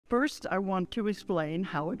First, I want to explain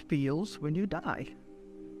how it feels when you die.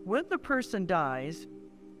 When the person dies,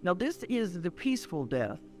 now this is the peaceful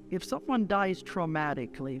death. If someone dies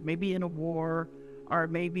traumatically, maybe in a war, or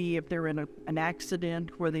maybe if they're in an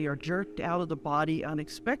accident where they are jerked out of the body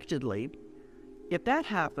unexpectedly, if that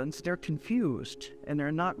happens, they're confused and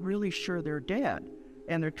they're not really sure they're dead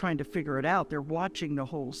and they're trying to figure it out. They're watching the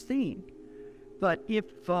whole scene. But if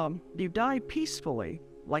you die peacefully,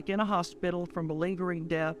 like in a hospital from a lingering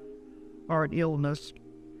death or an illness,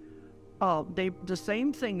 the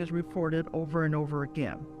same thing is reported over and over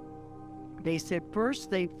again. They said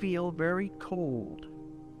first they feel very cold,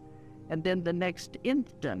 and then the next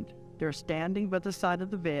instant they're standing by the side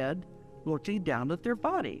of the bed looking down at their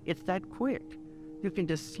body. It's that quick. You can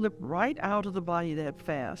just slip right out of the body that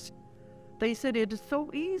fast. They said it is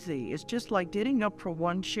so easy. It's just like getting up from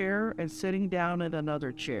one chair and sitting down in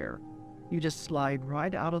another chair. You just slide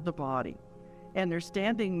right out of the body. And they're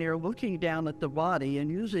standing there looking down at the body, and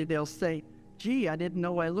usually they'll say, "Gee, I didn't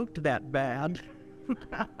know I looked that bad."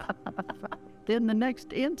 Then the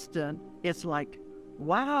next instant, it's like,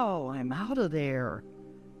 wow, I'm out of there.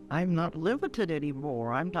 I'm not limited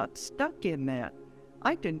anymore. I'm not stuck in that.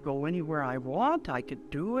 I can go anywhere I want. I can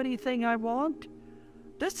do anything I want.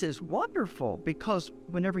 This is wonderful, because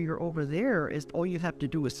whenever you're over there, all you have to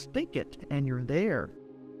do is think it, and you're there.